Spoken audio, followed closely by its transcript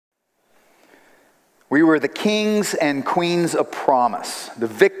We were the kings and queens of promise, the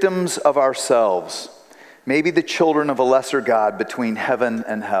victims of ourselves, maybe the children of a lesser God between heaven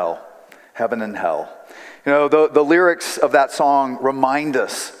and hell. Heaven and hell. You know, the lyrics of that song remind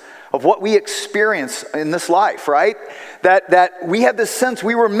us of what we experience in this life, right? That we have this sense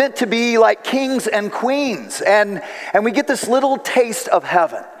we were meant to be like kings and queens, and we get this little taste of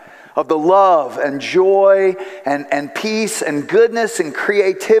heaven, of the love and joy and peace and goodness and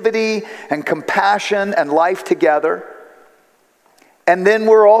creativity and compassion and life together. And then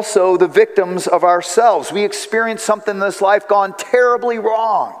we're also the victims of ourselves. We experience something in this life gone terribly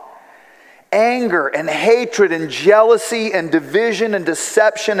wrong. Anger and hatred and jealousy and division and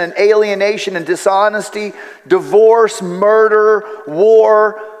deception and alienation and dishonesty, divorce, murder,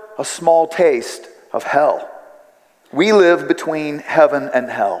 war, a small taste of hell. We live between heaven and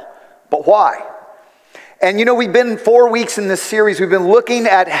hell. But why? And you know, we've been 4 weeks in this series. We've been looking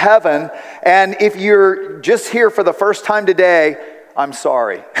at heaven. And if you're just here for the first time today, I'm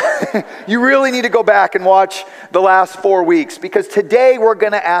sorry. You really need to go back and watch the last 4 weeks, because today we're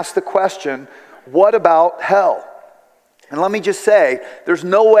going to ask the question, what about hell? And let me just say, there's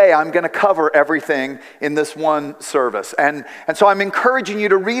no way I'm going to cover everything in this one service. And so I'm encouraging you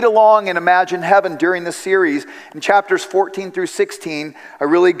to read along and imagine heaven during this series. In chapters 14 through 16, I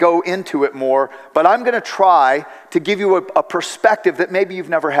really go into it more. But I'm going to try to give you a perspective that maybe you've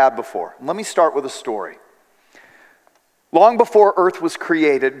never had before. Let me start with a story. Long before earth was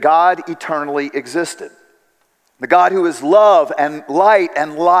created, God eternally existed. The God who is love and light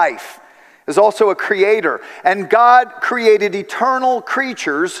and life is also a creator. And God created eternal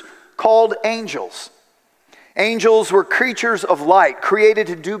creatures called angels. Angels were creatures of light, created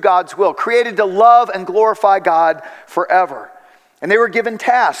to do God's will, created to love and glorify God forever. And they were given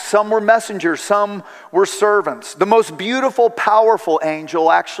tasks. Some were messengers, some were servants. The most beautiful, powerful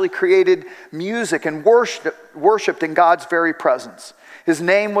angel actually created music and worshiped in God's very presence. His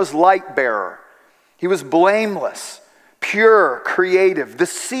name was Light Bearer. He was blameless, pure, creative, the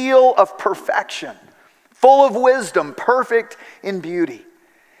seal of perfection, full of wisdom, perfect in beauty.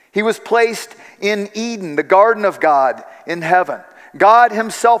 He was placed in Eden, the garden of God in heaven. God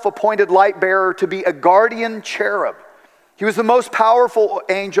himself appointed Light Bearer to be a guardian cherub. He was the most powerful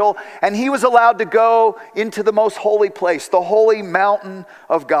angel, and he was allowed to go into the most holy place, the holy mountain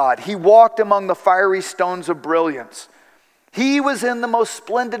of God. He walked among the fiery stones of brilliance. He was in the most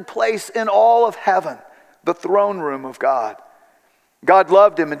splendid place in all of heaven, the throne room of God. God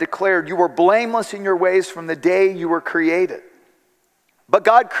loved him and declared, "You were blameless in your ways from the day you were created." But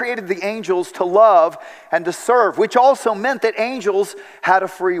God created the angels to love and to serve, which also meant that angels had a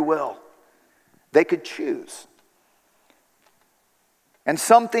free will. They could choose. And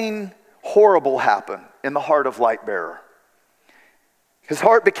something horrible happened in the heart of Light Bearer. His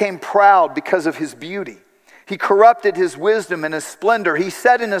heart became proud because of his beauty. He corrupted his wisdom and his splendor. He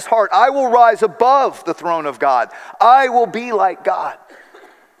said in his heart, "I will rise above the throne of God. I will be like God."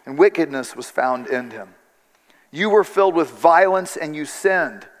 And wickedness was found in him. "You were filled with violence and you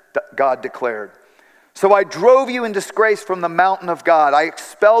sinned," God declared. "So I drove you in disgrace from the mountain of God. I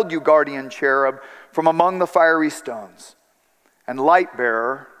expelled you, guardian cherub, from among the fiery stones." And Light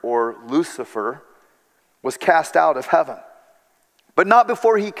Bearer, or Lucifer, was cast out of heaven. But not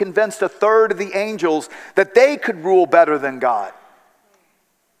before he convinced a third of the angels that they could rule better than God.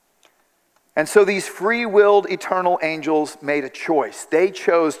 And so these free-willed eternal angels made a choice. They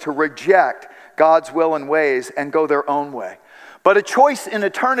chose to reject God's will and ways and go their own way. But a choice in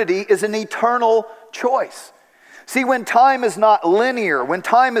eternity is an eternal choice. See, when time is not linear, when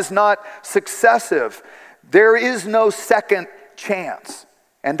time is not successive, there is no second chance.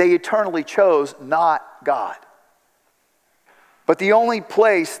 And they eternally chose not God. But the only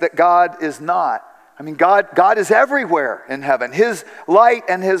place that God is not, God is everywhere in heaven. His light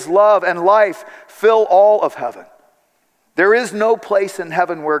and his love and life fill all of heaven. There is no place in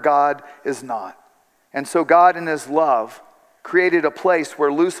heaven where God is not. And so God in his love created a place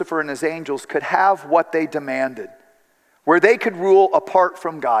where Lucifer and his angels could have what they demanded, where they could rule apart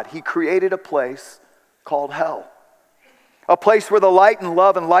from God. He created a place called hell. A place where the light and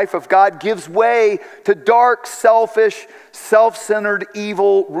love and life of God gives way to dark, selfish, self-centered,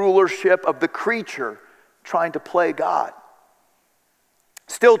 evil rulership of the creature trying to play God.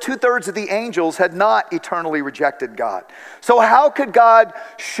 Still, 2/3 of the angels had not eternally rejected God. So how could God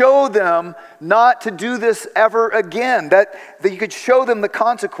show them not to do this ever again? That he could show them the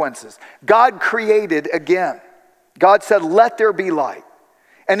consequences. God created again. God said, "Let there be light."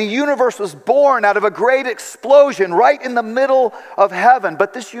 And the universe was born out of a great explosion right in the middle of heaven.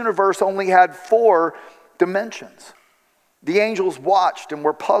 But this universe only had 4 dimensions. The angels watched and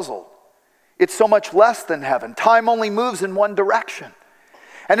were puzzled. it's so much less than heaven. Time only moves in one direction.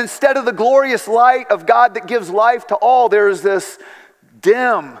 And instead of the glorious light of God that gives life to all, there is this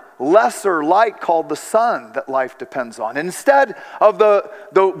dim, lesser light called the sun that life depends on. And instead of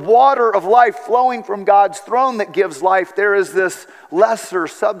the water of life flowing from God's throne that gives life, there is this lesser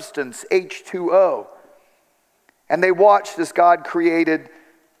substance, H2O. And they watched as God created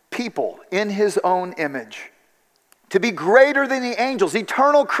people in his own image to be greater than the angels,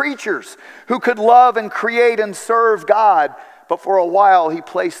 eternal creatures who could love and create and serve God. But for a while, he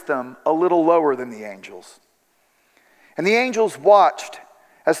placed them a little lower than the angels. And the angels watched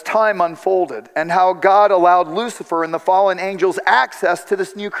as time unfolded and how God allowed Lucifer and the fallen angels access to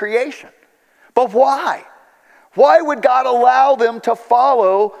this new creation. But why? Why would God allow them to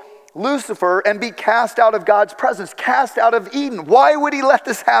follow Lucifer and be cast out of God's presence, cast out of Eden? Why would he let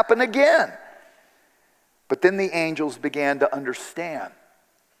this happen again? But then the angels began to understand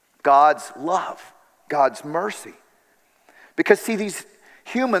God's love, God's mercy. Because see, these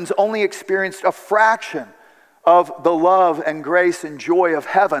humans only experienced a fraction of the love and grace and joy of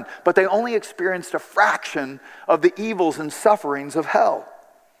heaven, but they only experienced a fraction of the evils and sufferings of hell.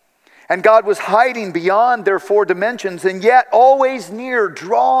 And God was hiding beyond their four dimensions, and yet always near,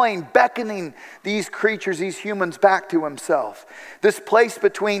 drawing, beckoning these creatures, these humans, back to himself. This place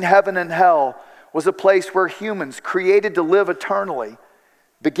between heaven and hell was a place where humans, created to live eternally,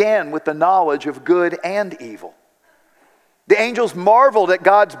 began with the knowledge of good and evil. The angels marveled at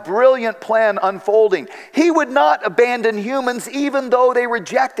God's brilliant plan unfolding. He would not abandon humans even though they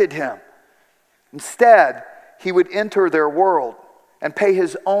rejected him. Instead, he would enter their world and pay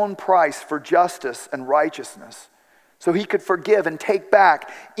his own price for justice and righteousness so he could forgive and take back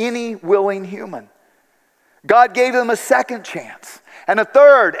any willing human. God gave them a second chance and a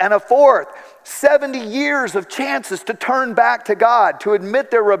third and a fourth. 70 years of chances to turn back to God, to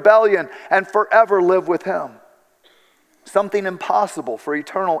admit their rebellion and forever live with him. Something impossible for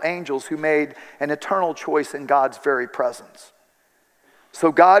eternal angels who made an eternal choice in God's very presence.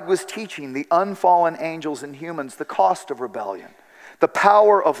 So God was teaching the unfallen angels and humans the cost of rebellion, the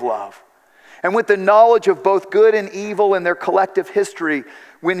power of love. And with the knowledge of both good and evil in their collective history,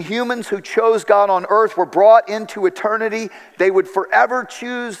 when humans who chose God on earth were brought into eternity, they would forever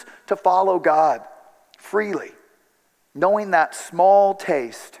choose to follow God freely, knowing that small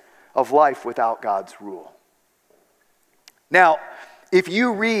taste of life without God's rule. Now, if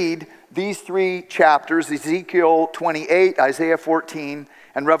you read these three chapters, Ezekiel 28, Isaiah 14,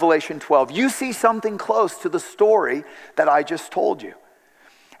 and Revelation 12, you see something close to the story that I just told you.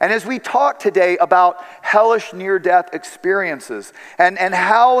 And as we talk today about hellish near-death experiences and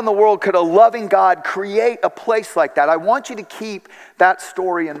how in the world could a loving God create a place like that, I want you to keep that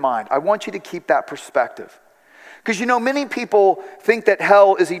story in mind. I want you to keep that perspective. Because you know, many people think that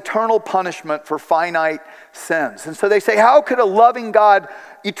hell is eternal punishment for finite sins. And so they say, how could a loving God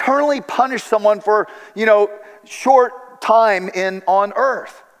eternally punish someone for, short time on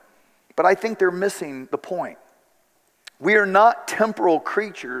earth? But I think they're missing the point. We are not temporal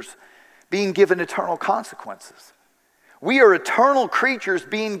creatures being given eternal consequences. We are eternal creatures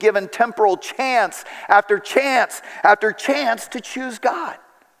being given temporal chance after chance after chance to choose God.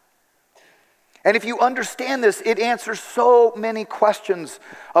 And if you understand this, it answers so many questions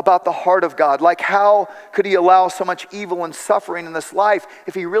about the heart of God. Like, how could he allow so much evil and suffering in this life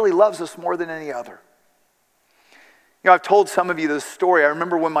if he really loves us more than any other? I've told some of you this story. I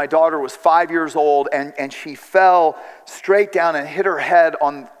remember when my daughter was 5 years old and she fell straight down and hit her head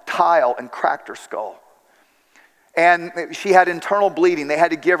on tile and cracked her skull. And she had internal bleeding. They had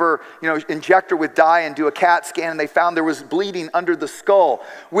to give her, inject her with dye and do a CAT scan, and they found there was bleeding under the skull,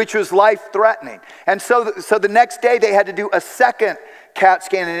 which was life-threatening. And so the next day they had to do a second CAT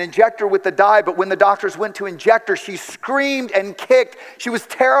scan and inject her with the dye, but when the doctors went to inject her, she screamed and kicked. She was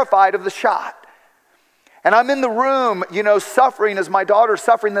terrified of the shot. And I'm in the room, suffering as my daughter's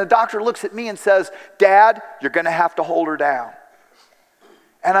suffering, and the doctor looks at me and says, "Dad, you're going to have to hold her down."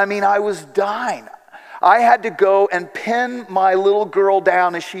 And I was dying. I had to go and pin my little girl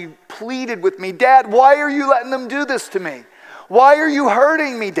down as she pleaded with me, "Dad, why are you letting them do this to me? Why are you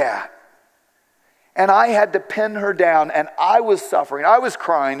hurting me, Dad?" And I had to pin her down, and I was suffering. I was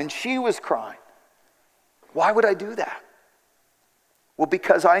crying, and she was crying. Why would I do that? Well,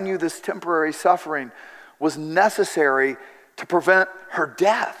 because I knew this temporary suffering was necessary to prevent her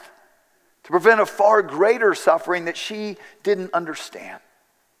death, to prevent a far greater suffering that she didn't understand.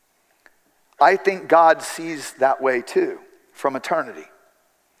 I think God sees that way too, from eternity.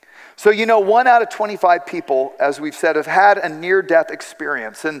 So, 1 out of 25 people, as we've said, have had a near-death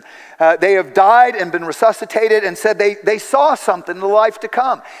experience. And they have died and been resuscitated and said they saw something in the life to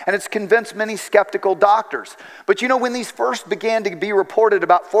come. And it's convinced many skeptical doctors. But when these first began to be reported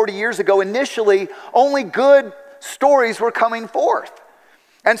about 40 years ago, initially only good stories were coming forth.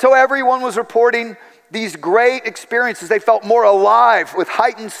 And so everyone was reporting these great experiences. They felt more alive with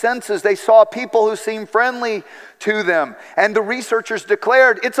heightened senses. They saw people who seemed friendly to them. And the researchers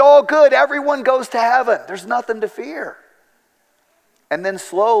declared, it's all good. Everyone goes to heaven. There's nothing to fear. And then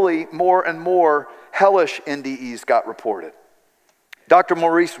slowly, more and more hellish NDEs got reported. Dr.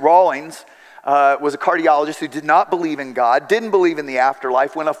 Maurice Rawlings was a cardiologist who did not believe in God, didn't believe in the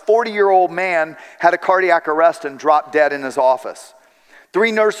afterlife, when a 40-year-old man had a cardiac arrest and dropped dead in his office.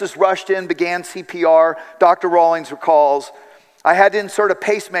 3 nurses rushed in, began CPR. Dr. Rawlings recalls, I had to insert a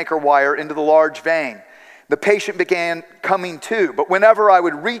pacemaker wire into the large vein. The patient began coming to, but whenever I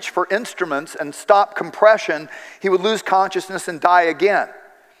would reach for instruments and stop compression, he would lose consciousness and die again.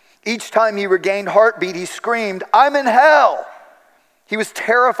 Each time he regained heartbeat, he screamed, I'm in hell. He was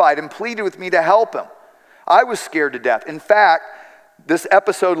terrified and pleaded with me to help him. I was scared to death. In fact, this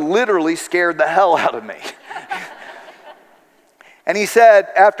episode literally scared the hell out of me. And he said,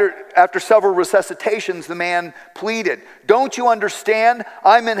 after several resuscitations, the man pleaded, don't you understand?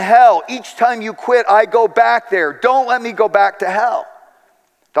 I'm in hell. Each time you quit, I go back there. Don't let me go back to hell.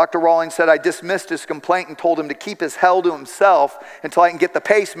 Dr. Rawlings said, I dismissed his complaint and told him to keep his hell to himself until I can get the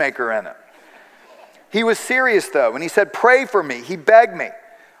pacemaker in it. He was serious, though, and he said, pray for me. He begged me.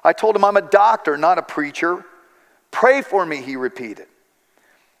 I told him I'm a doctor, not a preacher. Pray for me, he repeated.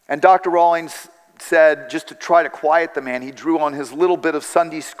 And Dr. Rawlings said, just to try to quiet the man, he drew on his little bit of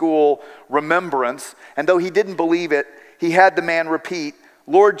Sunday school remembrance, and though he didn't believe it, he had the man repeat,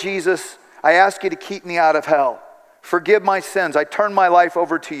 Lord Jesus, I ask you to keep me out of hell. Forgive my sins. I turn my life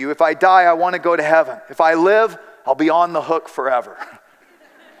over to you. If I die, I want to go to heaven. If I live, I'll be on the hook forever.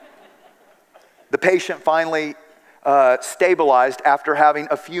 The patient finally stabilized after having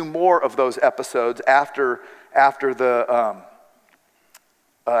a few more of those episodes after the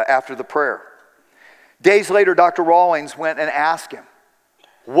prayer. Days later, Dr. Rawlings went and asked him,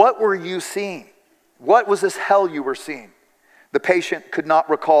 what were you seeing? What was this hell you were seeing? The patient could not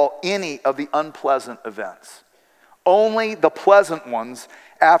recall any of the unpleasant events, only the pleasant ones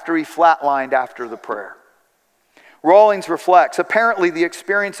after he flatlined after the prayer. Rawlings reflects, apparently the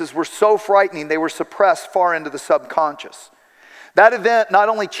experiences were so frightening they were suppressed far into the subconscious. That event not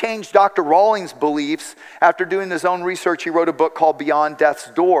only changed Dr. Rawlings' beliefs. After doing his own research, he wrote a book called Beyond Death's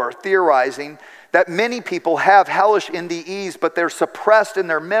Door, theorizing that many people have hellish NDEs, but they're suppressed in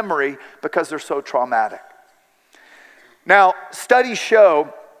their memory because they're so traumatic. Now, studies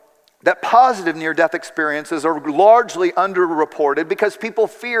show that positive near-death experiences are largely underreported because people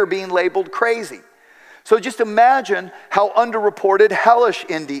fear being labeled crazy. So just imagine how underreported hellish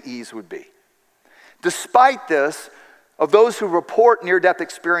NDEs would be. Despite this, of those who report near-death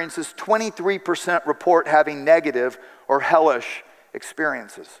experiences, 23% report having negative or hellish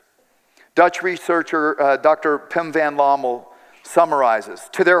experiences. Dutch researcher Dr. Pim van Lommel summarizes,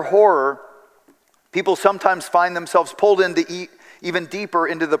 to their horror, people sometimes find themselves pulled into even deeper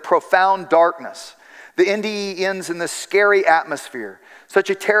into the profound darkness. The NDE ends in this scary atmosphere. Such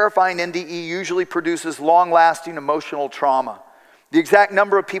a terrifying NDE usually produces long-lasting emotional trauma. The exact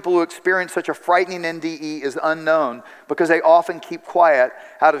number of people who experience such a frightening NDE is unknown because they often keep quiet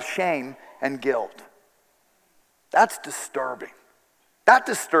out of shame and guilt. That's disturbing. That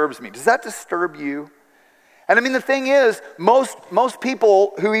disturbs me. Does that disturb you? And I mean, the thing is, most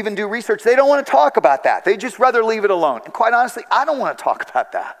people who even do research, they don't want to talk about that. They just rather leave it alone. And quite honestly, I don't want to talk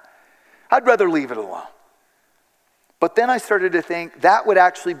about that. I'd rather leave it alone. But then I started to think that would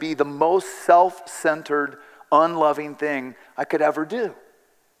actually be the most self-centered, unloving thing I could ever do.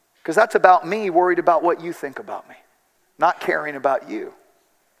 Because that's about me worried about what you think about me. Not caring about you.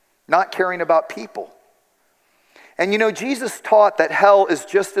 Not caring about people. And Jesus taught that hell is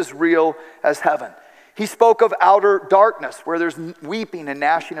just as real as heaven. He spoke of outer darkness where there's weeping and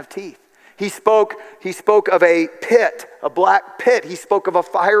gnashing of teeth. He spoke of a pit, a black pit. He spoke of a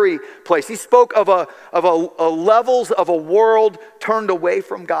fiery place. He spoke of a levels of a world turned away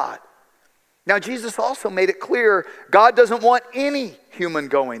from God. Now, Jesus also made it clear God doesn't want any human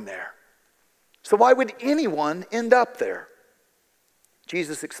going there. So why would anyone end up there?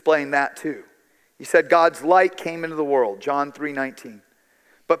 Jesus explained that too. He said, God's light came into the world, John 3:19.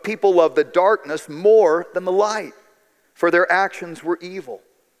 But people love the darkness more than the light, for their actions were evil.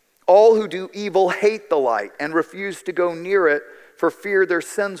 All who do evil hate the light and refuse to go near it for fear their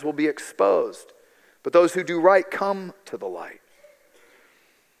sins will be exposed. But those who do right come to the light.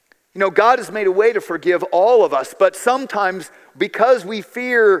 You know, God has made a way to forgive all of us, but sometimes because we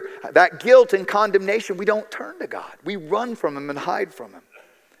fear that guilt and condemnation, we don't turn to God. We run from him and hide from him.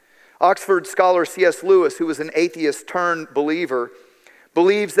 Oxford scholar C.S. Lewis, who was an atheist turned believer,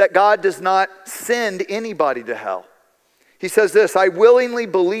 believes that God does not send anybody to hell. He says this, I willingly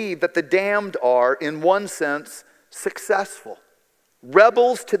believe that the damned are, in one sense, successful,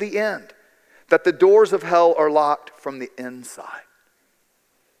 rebels to the end, that the doors of hell are locked from the inside.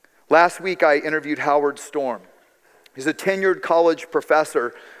 Last week I interviewed Howard Storm. He's a tenured college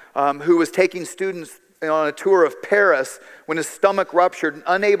professor who was taking students on a tour of Paris when his stomach ruptured and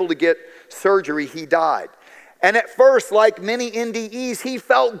unable to get surgery, he died. And at first, like many NDEs, he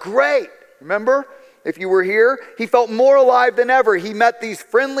felt great. Remember? If you were here, he felt more alive than ever. He met these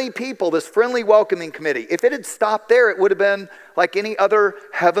friendly people, this friendly welcoming committee. If it had stopped there, it would have been like any other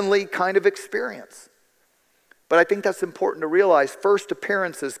heavenly kind of experience. But I think that's important to realize. First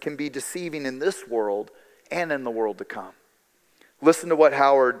appearances can be deceiving in this world and in the world to come. Listen to what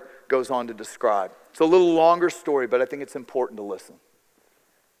Howard goes on to describe. It's a little longer story, but I think it's important to listen.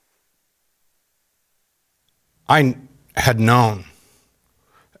 I had known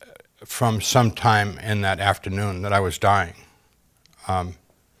from some time in that afternoon that I was dying.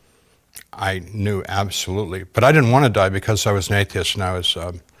 I knew absolutely, but I didn't want to die because I was an atheist,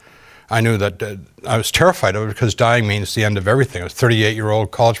 and I knew that I was terrified of it because dying means the end of everything. I was a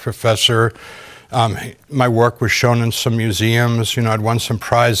 38-year-old college professor. My work was shown in some museums. You know, I'd won some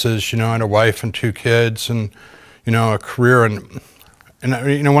prizes. You know, I had a wife and 2 kids, and you know, a career. And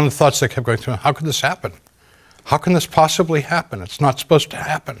you know, one of the thoughts that kept going through: how could this happen? How can this possibly happen? It's not supposed to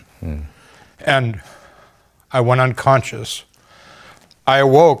happen. And I went unconscious. I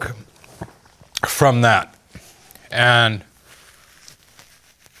awoke from that, and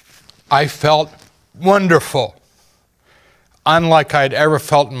I felt wonderful, unlike I'd ever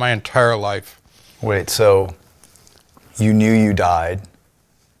felt in my entire life. Wait, so you knew you died,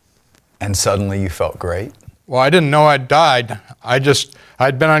 and suddenly you felt great? Well, I didn't know I'd died.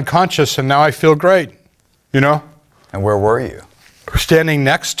 I'd been unconscious, and now I feel great, you know? And where were you? Standing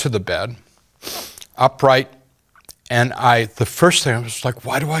next to the bed, upright, and the first thing I was like,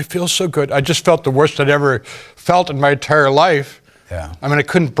 why do I feel so good? I just felt the worst I'd ever felt in my entire life. Yeah. I mean, I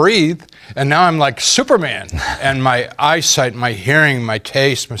couldn't breathe, and now I'm like Superman. And my eyesight, my hearing, my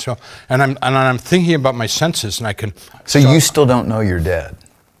taste, my smell, and I'm thinking about my senses, and I can. So you still don't know you're dead?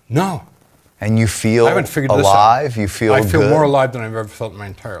 No. And you feel I haven't figured alive? This out. You feel I feel good? more alive than I've ever felt in my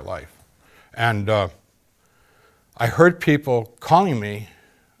entire life. And I heard people calling me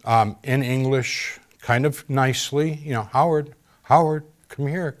in English, kind of nicely, you know, Howard, come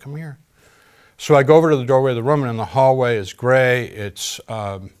here, come here. So I go over to the doorway of the room, and in the hallway is gray. It's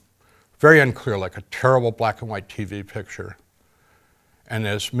very unclear, like a terrible black and white TV picture. And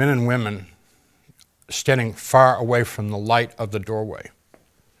there's men and women standing far away from the light of the doorway.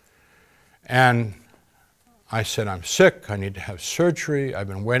 And I said, I'm sick, I need to have surgery, I've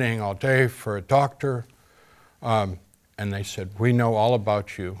been waiting all day for a doctor. And they said, we know all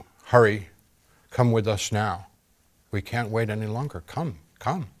about you, hurry, come with us now. We can't wait any longer, come,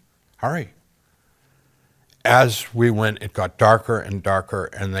 hurry. As we went, it got darker and darker,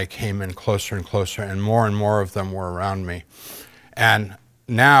 and they came in closer and closer, and more of them were around me. And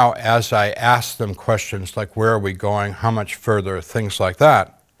now, as I asked them questions like, where are we going, how much further, things like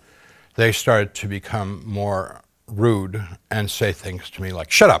that, they started to become more rude and say things to me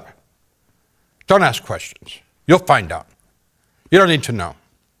like, shut up, don't ask questions, you'll find out. You don't need to know.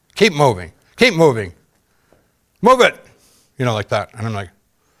 Keep moving, move it, you know, like that. And I'm like,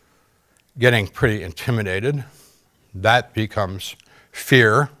 getting pretty intimidated. That becomes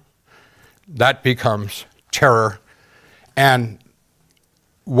fear. That becomes terror. And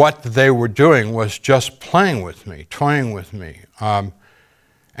what they were doing was just playing with me, toying with me. And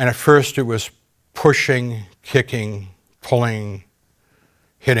at first it was pushing, kicking, pulling,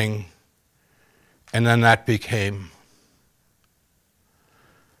 hitting. And then that became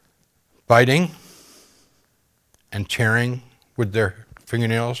biting and tearing with their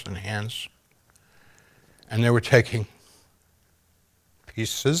fingernails and hands. And they were taking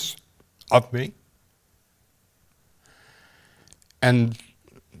pieces of me. And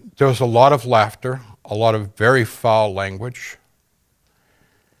there was a lot of laughter, a lot of very foul language.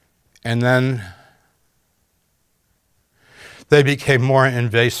 And then they became more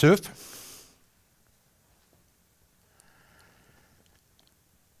invasive.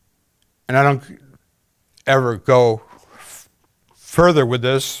 And I don't ever go further with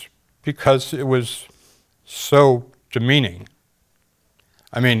this because it was so demeaning.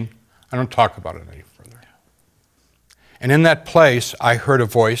 I mean, I don't talk about it any further. And in that place, I heard a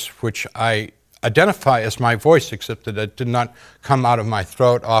voice which I identify as my voice, except that it did not come out of my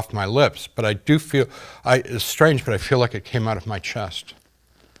throat, off my lips. But I do feel, it's strange, but I feel like it came out of my chest.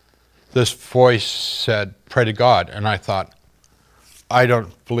 This voice said, pray to God. And I thought, I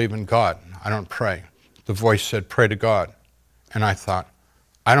don't believe in God. I don't pray. The voice said, pray to God. And I thought,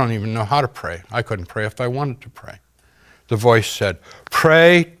 I don't even know how to pray. I couldn't pray if I wanted to pray. The voice said,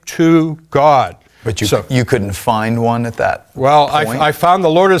 pray to God. But you couldn't find one at that point? I found the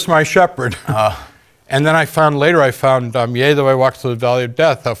Lord as my shepherd. And then later I found, yea, though I walk through the valley of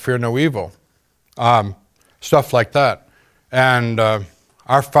death, I'll fear no evil. Stuff like that. And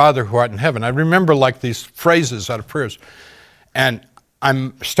our Father who art in heaven. I remember like these phrases out of prayers. And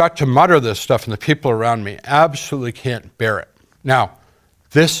I start to mutter this stuff, and the people around me absolutely can't bear it. Now,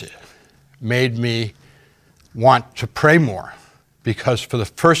 this made me want to pray more, because for the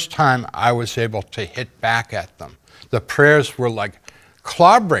first time I was able to hit back at them. The prayers were like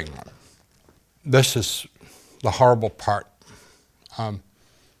clobbering them. This is the horrible part,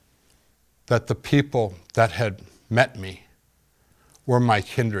 that the people that had met me were my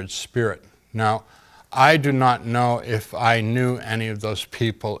kindred spirit. Now, I do not know if I knew any of those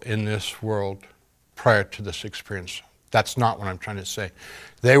people in this world prior to this experience. That's not what I'm trying to say.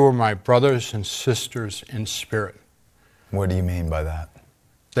 They were my brothers and sisters in spirit. What do you mean by that?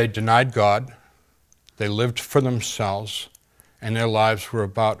 They denied God, they lived for themselves, and their lives were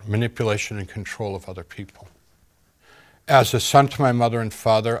about manipulation and control of other people. As a son to my mother and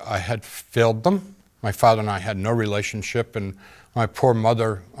father, I had failed them. My father and I had no relationship, and my poor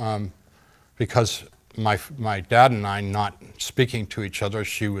mother, because my dad and I not speaking to each other,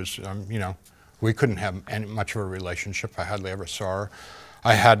 she was, we couldn't have much of a relationship. I hardly ever saw her.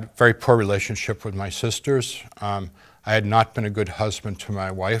 I had very poor relationship with my sisters. I had not been a good husband to my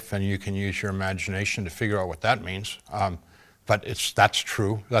wife, and you can use your imagination to figure out what that means. But that's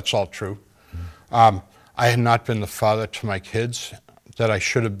true. That's all true. I had not been the father to my kids that I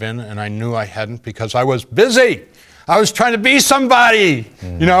should have been, and I knew I hadn't because I was busy. I was trying to be somebody,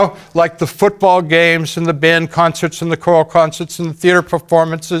 like the football games and the band concerts and the choral concerts and the theater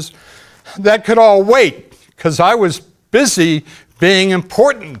performances. That could all wait because I was busy being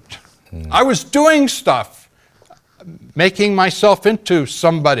important. I was doing stuff, making myself into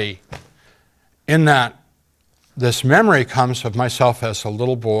somebody. In that, this memory comes of myself as a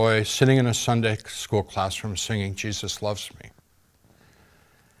little boy sitting in a Sunday school classroom singing, Jesus loves me.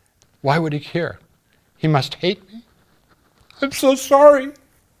 Why would he care? He must hate me. I'm so sorry.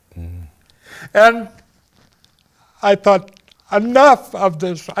 And I thought, enough of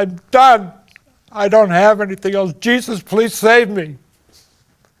this. I'm done. I don't have anything else. Jesus, please save me.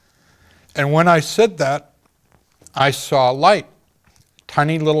 And when I said that, I saw light,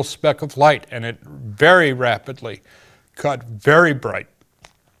 tiny little speck of light, and it very rapidly got very bright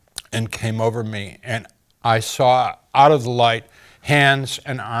and came over me. And I saw out of the light hands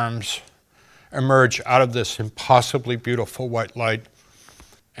and arms emerge out of this impossibly beautiful white light.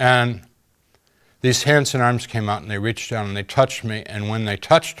 And these hands and arms came out and they reached down and they touched me. And when they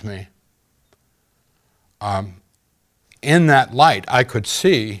touched me, in that light, I could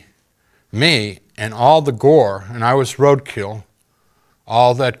see me and all the gore, and I was roadkill.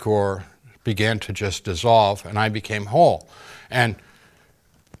 All that gore began to just dissolve, and I became whole. And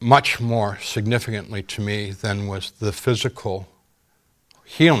much more significantly to me than was the physical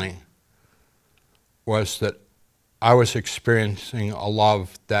healing was that I was experiencing a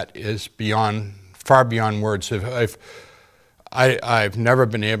love that is beyond, far beyond words. I've never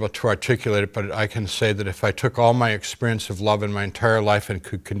been able to articulate it, but I can say that if I took all my experience of love in my entire life and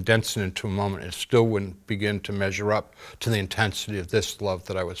could condense it into a moment, it still wouldn't begin to measure up to the intensity of this love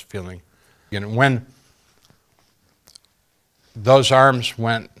that I was feeling. And when those arms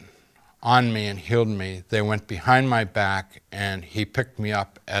went on me and healed me, they went behind my back, and he picked me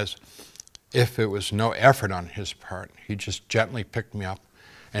up as if it was no effort on his part. He just gently picked me up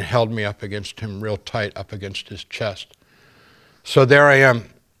and held me up against him real tight, up against his chest. So there I am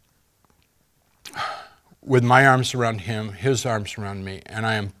with my arms around him, his arms around me, and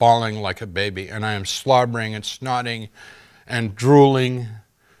I am bawling like a baby, and I am slobbering and snotting and drooling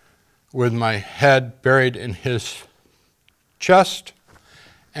with my head buried in his chest,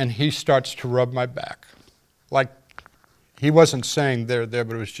 and he starts to rub my back. Like, he wasn't saying there,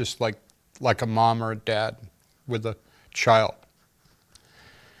 but it was just like a mom or a dad with a child.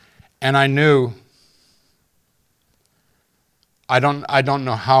 And I knew, I don't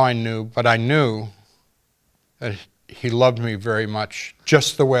know how I knew, but I knew that he loved me very much,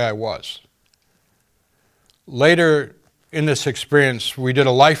 just the way I was. Later in this experience, we did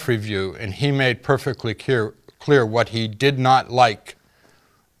a life review, and he made perfectly clear clear what he did not like,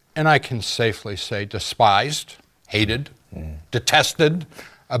 and I can safely say despised, hated, detested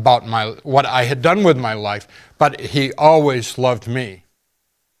about what I had done with my life, but he always loved me.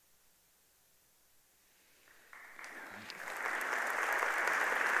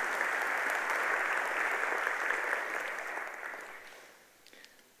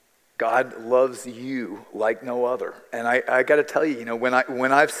 God loves you like no other. And I got to tell you,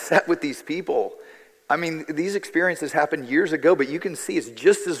 when I've sat with these people, I mean, these experiences happened years ago, but you can see it's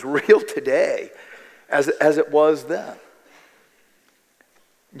just as real today as it was then.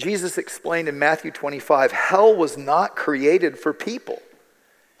 Jesus explained in Matthew 25, hell was not created for people.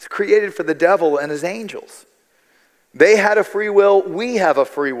 It's created for the devil and his angels. They had a free will, we have a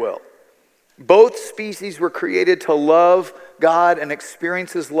free will. Both species were created to love God and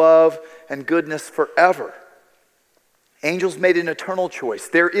experience his love and goodness forever. Angels made an eternal choice.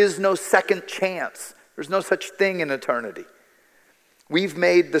 There is no second chance. There's no such thing in eternity. We've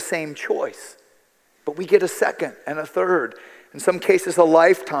made the same choice, but we get a second and a third, in some cases a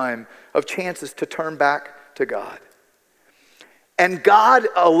lifetime of chances to turn back to God. And God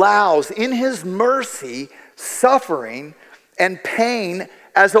allows, in his mercy, suffering and pain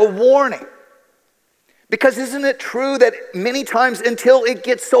as a warning. Because isn't it true that many times until it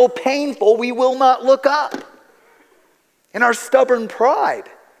gets so painful, we will not look up? In our stubborn pride,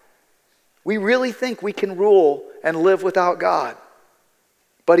 we really think we can rule and live without God.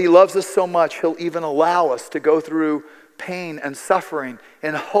 But he loves us so much, he'll even allow us to go through pain and suffering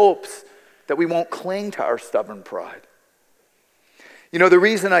in hopes that we won't cling to our stubborn pride. The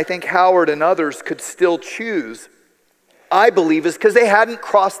reason I think Howard and others could still choose, I believe, is because they hadn't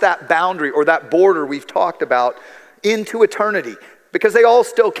crossed that boundary or that border we've talked about into eternity. Because they all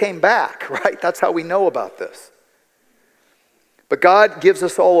still came back, right? That's how we know about this. But God gives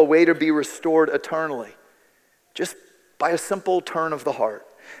us all a way to be restored eternally, just by a simple turn of the heart.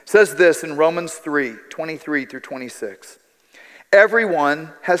 It says this in Romans 3:23 through 26.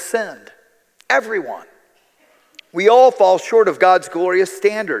 Everyone has sinned. Everyone. We all fall short of God's glorious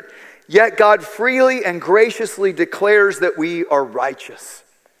standard. Yet God freely and graciously declares that we are righteous.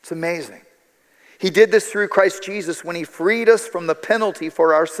 It's amazing. He did this through Christ Jesus when he freed us from the penalty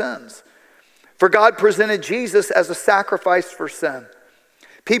for our sins. For God presented Jesus as a sacrifice for sin.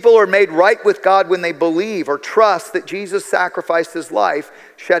 People are made right with God when they believe or trust that Jesus sacrificed his life,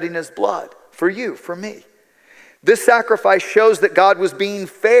 shedding his blood for you, for me. This sacrifice shows that God was being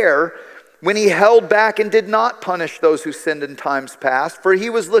fair when he held back and did not punish those who sinned in times past, for he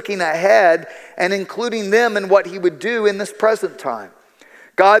was looking ahead and including them in what he would do in this present time.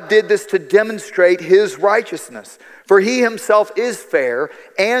 God did this to demonstrate his righteousness, for he himself is fair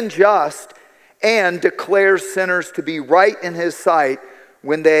and just and declares sinners to be right in his sight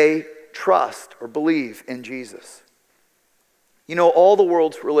when they trust or believe in Jesus. All the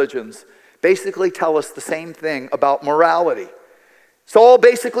world's religions basically tell us the same thing about morality. It's all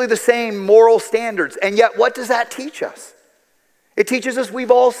basically the same moral standards. And yet, what does that teach us? It teaches us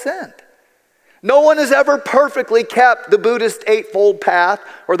we've all sinned. No one has ever perfectly kept the Buddhist eightfold path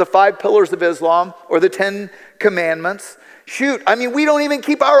or the 5 pillars of Islam or the 10 commandments. Shoot, we don't even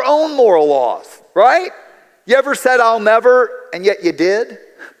keep our own moral laws, right? You ever said, I'll never, and yet you did?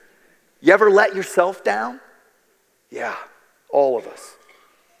 You ever let yourself down? Yeah, all of us.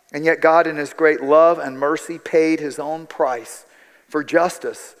 And yet God in his great love and mercy paid his own price for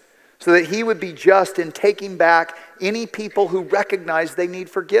justice, so that he would be just in taking back any people who recognize they need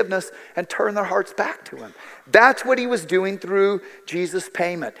forgiveness and turn their hearts back to him. That's what he was doing through Jesus'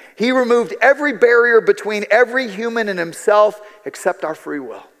 payment. He removed every barrier between every human and himself except our free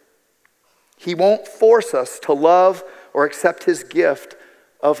will. He won't force us to love or accept his gift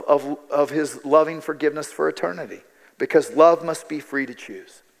of his loving forgiveness for eternity, because love must be free to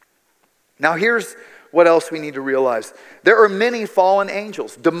choose. Now here's what else we need to realize. There are many fallen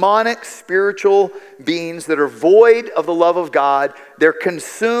angels, demonic spiritual beings that are void of the love of God. They're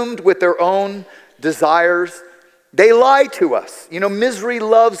consumed with their own desires. They lie to us. Misery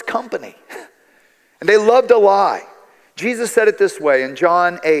loves company. And they love to lie. Jesus said it this way in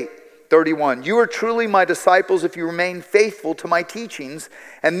John 8:31. You are truly my disciples if you remain faithful to my teachings,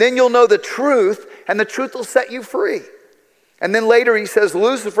 and then you'll know the truth, and the truth will set you free. And then later he says,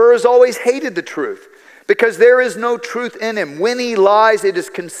 Lucifer has always hated the truth, because there is no truth in him. When he lies, it is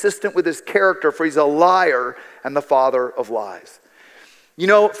consistent with his character, for he's a liar and the father of lies.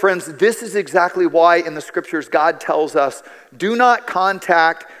 Friends, this is exactly why in the scriptures God tells us, do not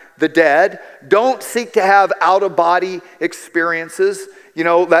contact the dead. Don't seek to have out-of-body experiences,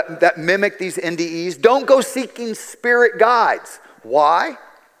 that mimic these NDEs. Don't go seeking spirit guides. Why?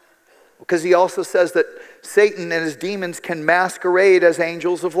 Because he also says that Satan and his demons can masquerade as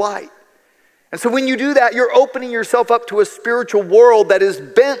angels of light. And so when you do that, you're opening yourself up to a spiritual world that is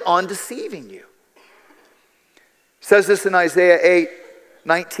bent on deceiving you. It says this in Isaiah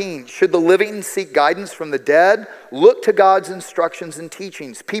 8:19. Should the living seek guidance from the dead? Look to God's instructions and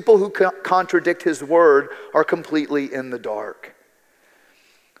teachings. People who contradict his word are completely in the dark.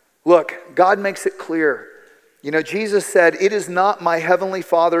 Look, God makes it clear. You know, Jesus said, "It is not my heavenly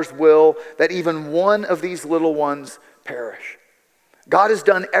Father's will that even one of these little ones perish." God has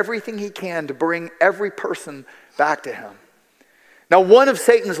done everything he can to bring every person back to him. Now, one of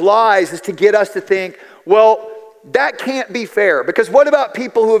Satan's lies is to get us to think, well, that can't be fair, because what about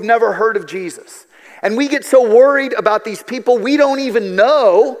people who have never heard of Jesus? And we get so worried about these people we don't even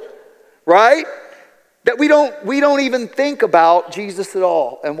know, right? That we don't even think about Jesus at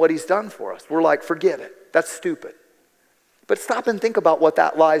all and what he's done for us. We're like, forget it. That's stupid. But stop and think about what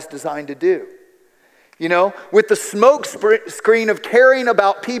that lie is designed to do. You know, with the smoke screen of caring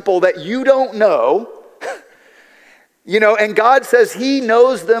about people that you don't know, you know, and God says he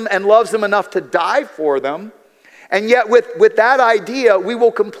knows them and loves them enough to die for them. And yet with that idea, we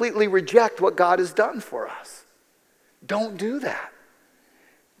will completely reject what God has done for us. Don't do that.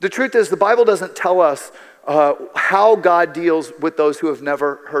 The truth is, the Bible doesn't tell us how God deals with those who have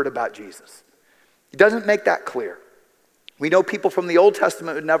never heard about Jesus. It doesn't make that clear. We know people from the Old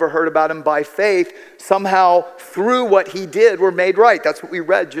Testament who never heard about him by faith, somehow through what he did were made right. That's what we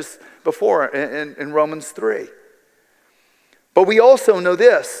read just before in Romans 3. But we also know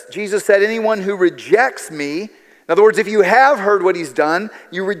this. Jesus said, anyone who rejects me, in other words, if you have heard what he's done,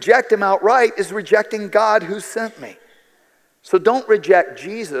 you reject him outright, is rejecting God who sent me. So don't reject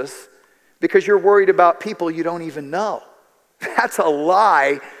Jesus because you're worried about people you don't even know. That's a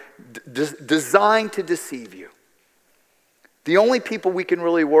lie designed to deceive you. The only people we can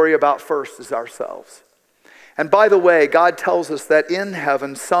really worry about first is ourselves. And by the way, God tells us that in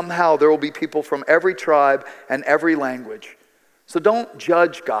heaven, somehow there will be people from every tribe and every language. So don't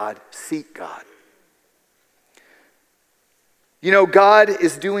judge God, seek God. You know, God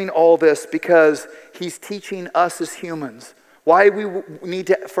is doing all this because he's teaching us as humans why we need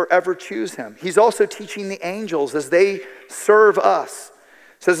to forever choose him. He's also teaching the angels as they serve us.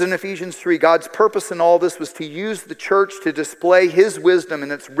 It says in Ephesians 3, God's purpose in all this was to use the church to display his wisdom in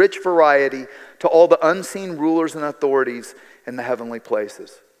its rich variety to all the unseen rulers and authorities in the heavenly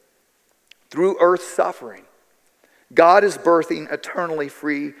places. Through earth's suffering, God is birthing eternally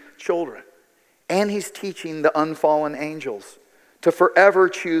free children. And he's teaching the unfallen angels to forever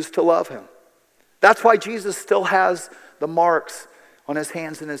choose to love him. That's why Jesus still has the marks on his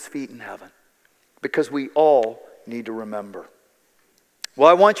hands and his feet in heaven. Because we all need to remember. Well,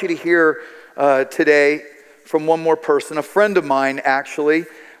 I want you to hear today from one more person, a friend of mine actually.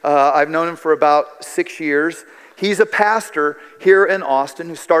 I've known him for about 6 years. He's a pastor here in Austin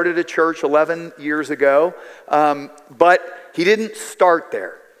who started a church 11 years ago, but he didn't start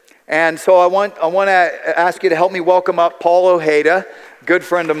there. And so I want to ask you to help me welcome up Paul Ojeda, good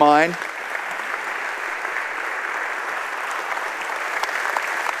friend of mine.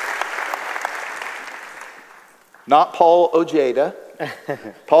 Not Paul Ojeda.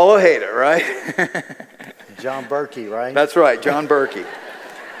 Paul Ojeda, right? John Burke, right? That's right, John Burke.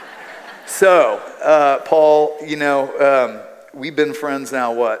 So, Paul, you know, we've been friends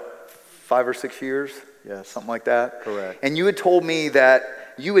now, what, 5 or 6 years? Yes. Something like that? Correct. And you had told me that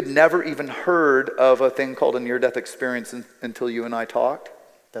you had never even heard of a thing called a near-death experience until you and I talked?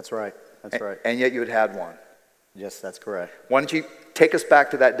 That's right. That's right. And yet you had had one. Yes, that's correct. Why don't you take us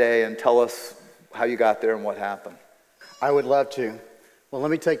back to that day and tell us how you got there and what happened? I would love to. Well,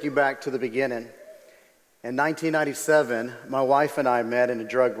 let me take you back to the beginning. In 1997, my wife and I met in a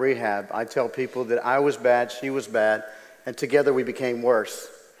drug rehab. I tell people that I was bad, she was bad, and together we became worse.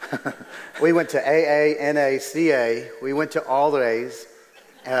 We went to AA, NA, CA. We went to all the A's.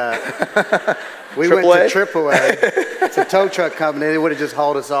 We went to AAA. It's a tow truck company. They would have just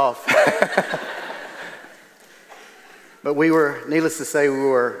hauled us off. But we were, needless to say, we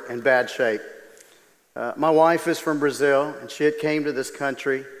were in bad shape. My wife is from Brazil, and she had came to this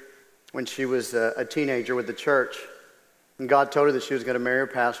country when she was a teenager with the church. And God told her that she was going to marry a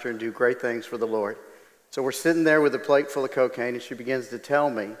pastor and do great things for the Lord. So we're sitting there with a plate full of cocaine, and she begins to tell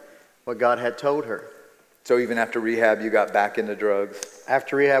me what God had told her. So even after rehab, you got back into drugs?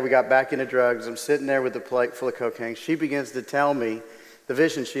 After rehab, we got back into drugs. I'm sitting there with a plate full of cocaine. She begins to tell me the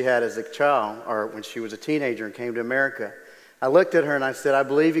vision she had as a child, or when she was a teenager and came to America. I looked at her and I said, I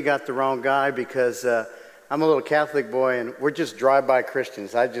believe you got the wrong guy because I'm a little Catholic boy and we're just drive-by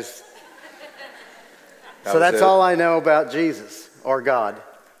Christians. So that's all I know about Jesus or God.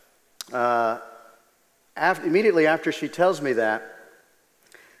 Immediately after she tells me that,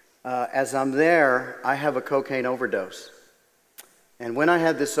 as I'm there, I have a cocaine overdose. And when I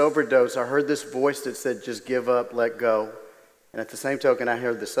had this overdose, I heard this voice that said, just give up, let go. And at the same token, I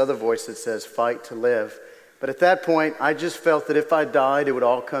heard this other voice that says, fight to live. But at that point, I just felt that if I died, it would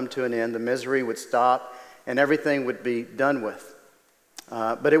all come to an end. The misery would stop, and everything would be done with.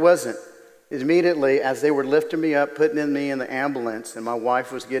 But it wasn't. Immediately, as they were lifting me up, putting me in the ambulance, and my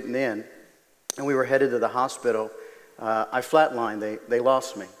wife was getting in, and we were headed to the hospital, I flatlined. They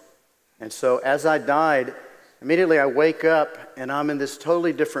lost me. And so as I died, immediately I wake up, and I'm in this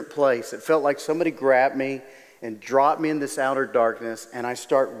totally different place. It felt like somebody grabbed me and dropped me in this outer darkness, and I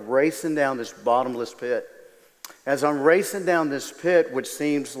start racing down this bottomless pit. As I'm racing down this pit, which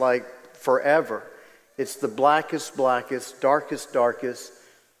seems like forever, it's the blackest, darkest.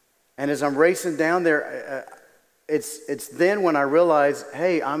 And as I'm racing down there, it's then when I realize,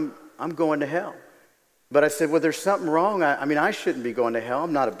 hey, I'm going to hell. But I said, well, there's something wrong. I mean, I shouldn't be going to hell.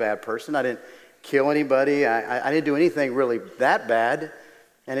 I'm not a bad person. I didn't kill anybody. I didn't do anything really that bad.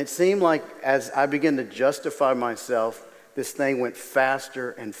 And it seemed like as I began to justify myself, this thing went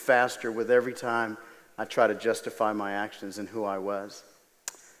faster and faster with every time I tried to justify my actions and who I was.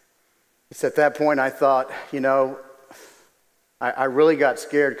 It's at that point I thought, I really got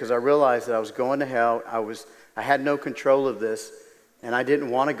scared because I realized that I was going to hell. I had no control of this, and I didn't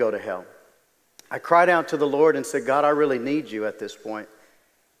want to go to hell. I cried out to the Lord and said, God, I really need you at this point.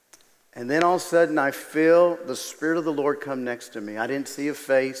 And then all of a sudden I feel the Spirit of the Lord come next to me. I didn't see a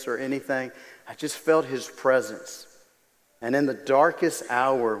face or anything. I just felt His presence. And in the darkest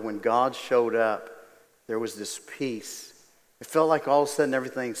hour when God showed up, there was this peace. It felt like all of a sudden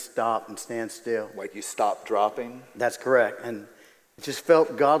everything stopped and stand still. Like you stopped dropping? That's correct. And I just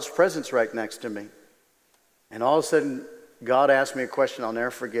felt God's presence right next to me. And all of a sudden, God asked me a question I'll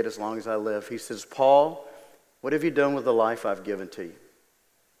never forget as long as I live. He says, Paul, what have you done with the life I've given to you?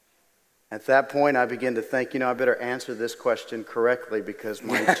 At that point, I began to think, I better answer this question correctly because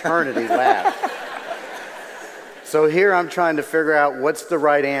my eternity laughed. So here I'm trying to figure out what's the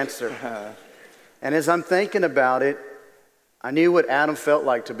right answer. And as I'm thinking about it, I knew what Adam felt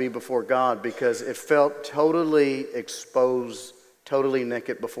like to be before God because it felt totally exposed, totally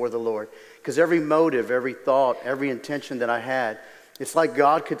naked before the Lord. Because every motive, every thought, every intention that I had, it's like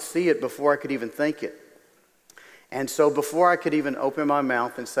God could see it before I could even think it. And so before I could even open my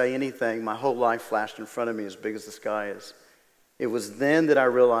mouth and say anything, my whole life flashed in front of me as big as the sky is. It was then that I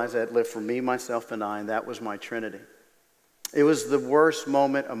realized I had lived for me, myself, and I, and that was my Trinity. It was the worst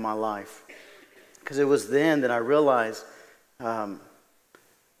moment of my life. Because it was then that I realized the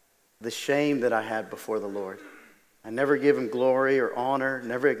shame that I had before the Lord. I never gave Him glory or honor,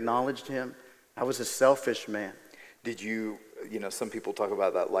 never acknowledged Him. I was a selfish man. Did you, some people talk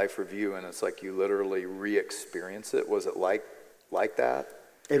about that life review and it's like you literally re-experience it. Was it like that?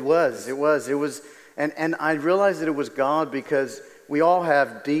 It was. And I realized that it was God because we all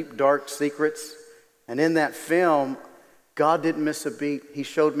have deep, dark secrets. And in that film, God didn't miss a beat. He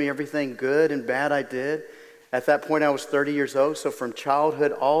showed me everything good and bad I did. At that point, I was 30 years old, so from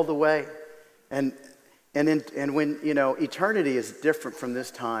childhood all the way. And when, eternity is different from this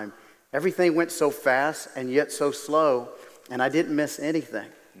time. Everything went so fast and yet so slow, and I didn't miss anything.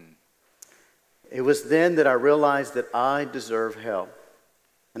 It was then that I realized that I deserve hell.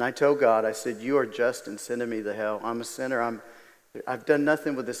 And I told God, I said, you are just in sending me to hell. I'm a sinner. I've done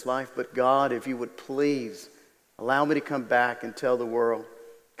nothing with this life, but God, if you would please allow me to come back and tell the world,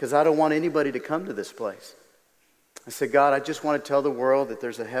 because I don't want anybody to come to this place. I said, God, I just want to tell the world that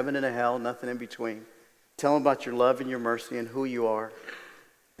there's a heaven and a hell, nothing in between. Tell them about your love and your mercy and who you are.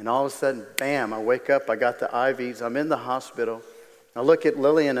 And all of a sudden, bam, I wake up, I got the IVs, I'm in the hospital. I look at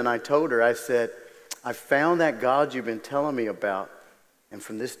Lillian and I told her, I said, I found that God you've been telling me about, and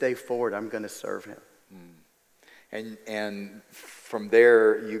from this day forward, I'm going to serve Him. And from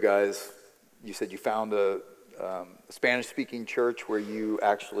there, you said you found a Spanish-speaking church where you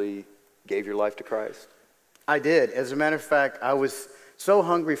actually gave your life to Christ? I did. As a matter of fact, I was so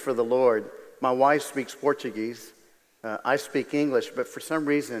hungry for the Lord. My wife speaks Portuguese. I speak English, but for some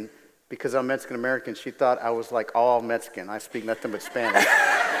reason, because I'm Mexican-American, she thought I was like all Mexican. I speak nothing but Spanish.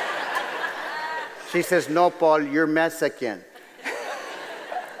 She says, no, Paul, you're Mexican.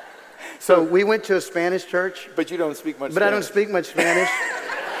 So we went to a Spanish church. But you don't speak much Spanish. But I don't speak much Spanish.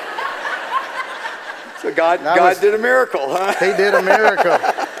 So God did a miracle, huh? He did a miracle.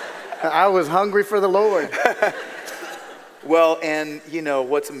 I was hungry for the Lord. Well, and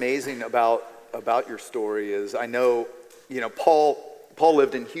what's amazing about your story is I know, Paul Paul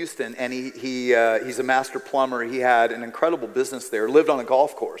lived in Houston, and he's a master plumber. He had an incredible business there. Lived on a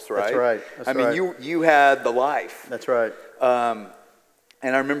golf course, right? That's right. I mean, you had the life. That's right. And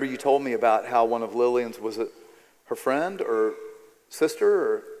I remember you told me about how one of Lillian's, was it her friend or sister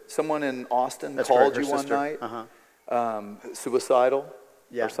or someone in Austin That's called right, you one sister. night, suicidal,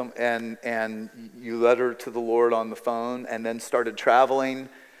 Yeah. or and you led her to the Lord on the phone, and then started traveling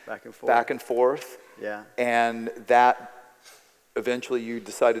Back and forth. Yeah. Yeah. And that eventually you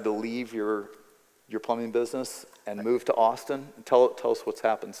decided to leave your plumbing business and move to Austin. Tell us what's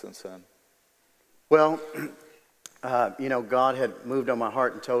happened since then. Well, God had moved on my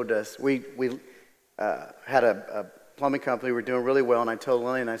heart and told us. We had a plumbing company. We were doing really well, and I told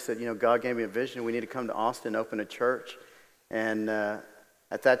Lillian, I said, God gave me a vision. We need to come to Austin and open a church. And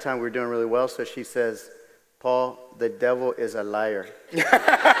at that time, we were doing really well, so she says, Paul, the devil is a liar.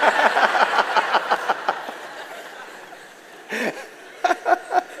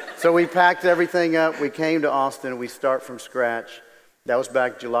 So we packed everything up. We came to Austin. We start from scratch. That was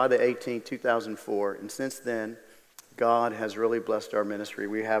back July the 18th, 2004. And since then, God has really blessed our ministry.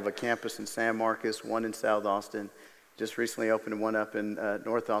 We have a campus in San Marcos, one in South Austin. Just recently opened one up in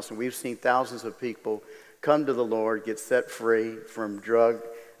North Austin. We've seen thousands of people come to the Lord, get set free from drug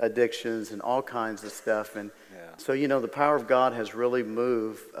addictions and all kinds of stuff. And so, the power of God has really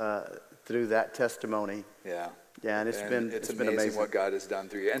moved through that testimony. Yeah. Yeah, and it's been amazing what God has done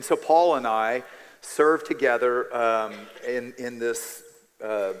through you. And so Paul and I served together in this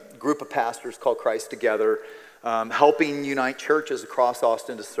group of pastors called Christ Together, helping unite churches across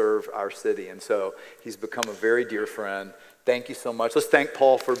Austin to serve our city. And so he's become a very dear friend. Thank you so much. Let's thank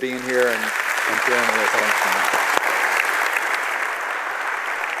Paul for being here and sharing with us.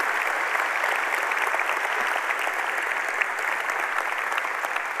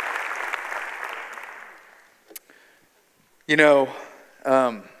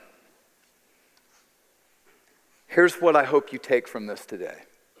 Here's what I hope you take from this today,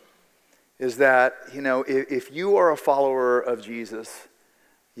 is that, if you are a follower of Jesus,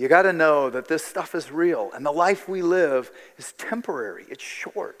 you got to know that this stuff is real, and the life we live is temporary. It's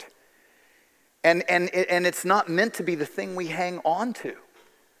short. And it's not meant to be the thing we hang on to.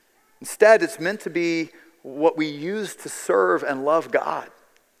 Instead, it's meant to be what we use to serve and love God.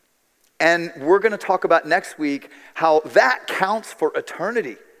 And we're going to talk about next week how that counts for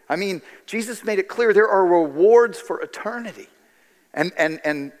eternity. I mean, Jesus made it clear there are rewards for eternity.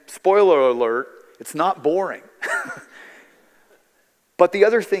 And spoiler alert, it's not boring. But the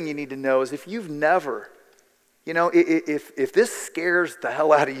other thing you need to know is if you've never, if this scares the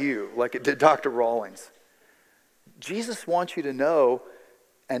hell out of you, like it did Dr. Rawlings, Jesus wants you to know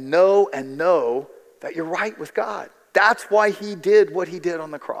that you're right with God. That's why he did what he did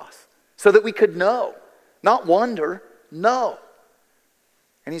on the cross. So that we could know, not wonder, know.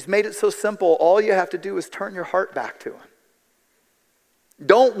 And he's made it so simple, all you have to do is turn your heart back to him.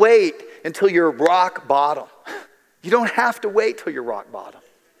 Don't wait until you're rock bottom. You don't have to wait till you're rock bottom.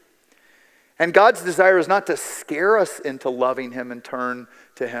 And God's desire is not to scare us into loving him and turn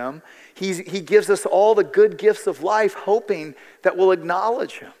to him. He gives us all the good gifts of life, hoping that we'll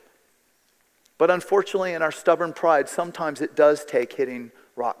acknowledge him. But unfortunately, in our stubborn pride, sometimes it does take hitting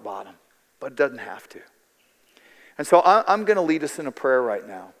rock bottom. But it doesn't have to. And so I'm going to lead us in a prayer right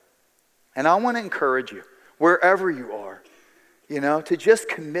now. And I want to encourage you, wherever you are, to just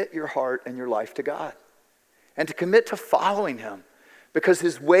commit your heart and your life to God. And to commit to following him. Because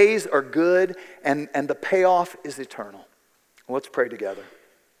his ways are good and the payoff is eternal. Let's pray together.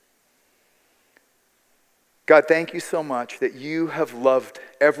 God, thank you so much that you have loved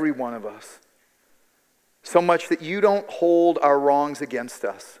every one of us. So much that you don't hold our wrongs against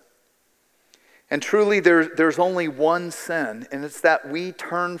us. And truly, there's only one sin, and it's that we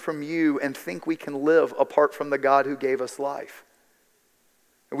turn from you and think we can live apart from the God who gave us life.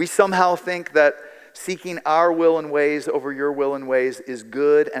 We somehow think that seeking our will and ways over your will and ways is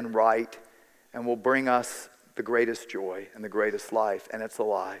good and right and will bring us the greatest joy and the greatest life, and it's a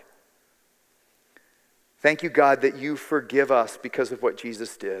lie. Thank you, God, that you forgive us because of what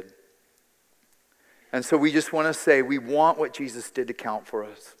Jesus did. And so we just want to say we want what Jesus did to count for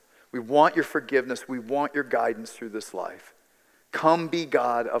us. We want your forgiveness. We want your guidance through this life. Come be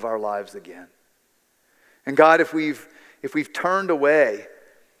God of our lives again. And God, if we've turned away,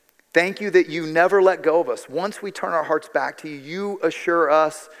 thank you that you never let go of us. Once we turn our hearts back to you, you assure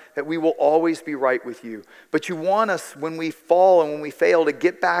us that we will always be right with you. But you want us, when we fall and when we fail, to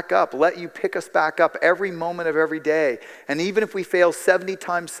get back up. Let you pick us back up every moment of every day. And even if we fail 70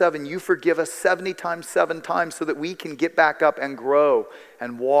 times 7, you forgive us 70 times 7 times so that we can get back up and grow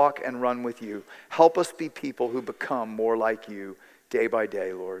and walk and run with you. Help us be people who become more like you. day by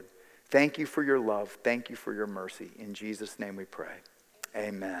day, Lord. Thank you for your love. Thank you for your mercy. In Jesus' name we pray.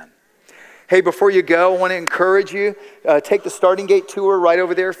 Amen. Hey, before you go, I want to encourage you, take the Starting Gate tour right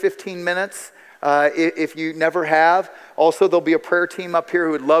over there, 15 minutes. If you never have. Also, there'll be a prayer team up here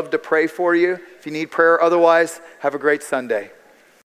who would love to pray for you if you need prayer. Otherwise, have a great Sunday.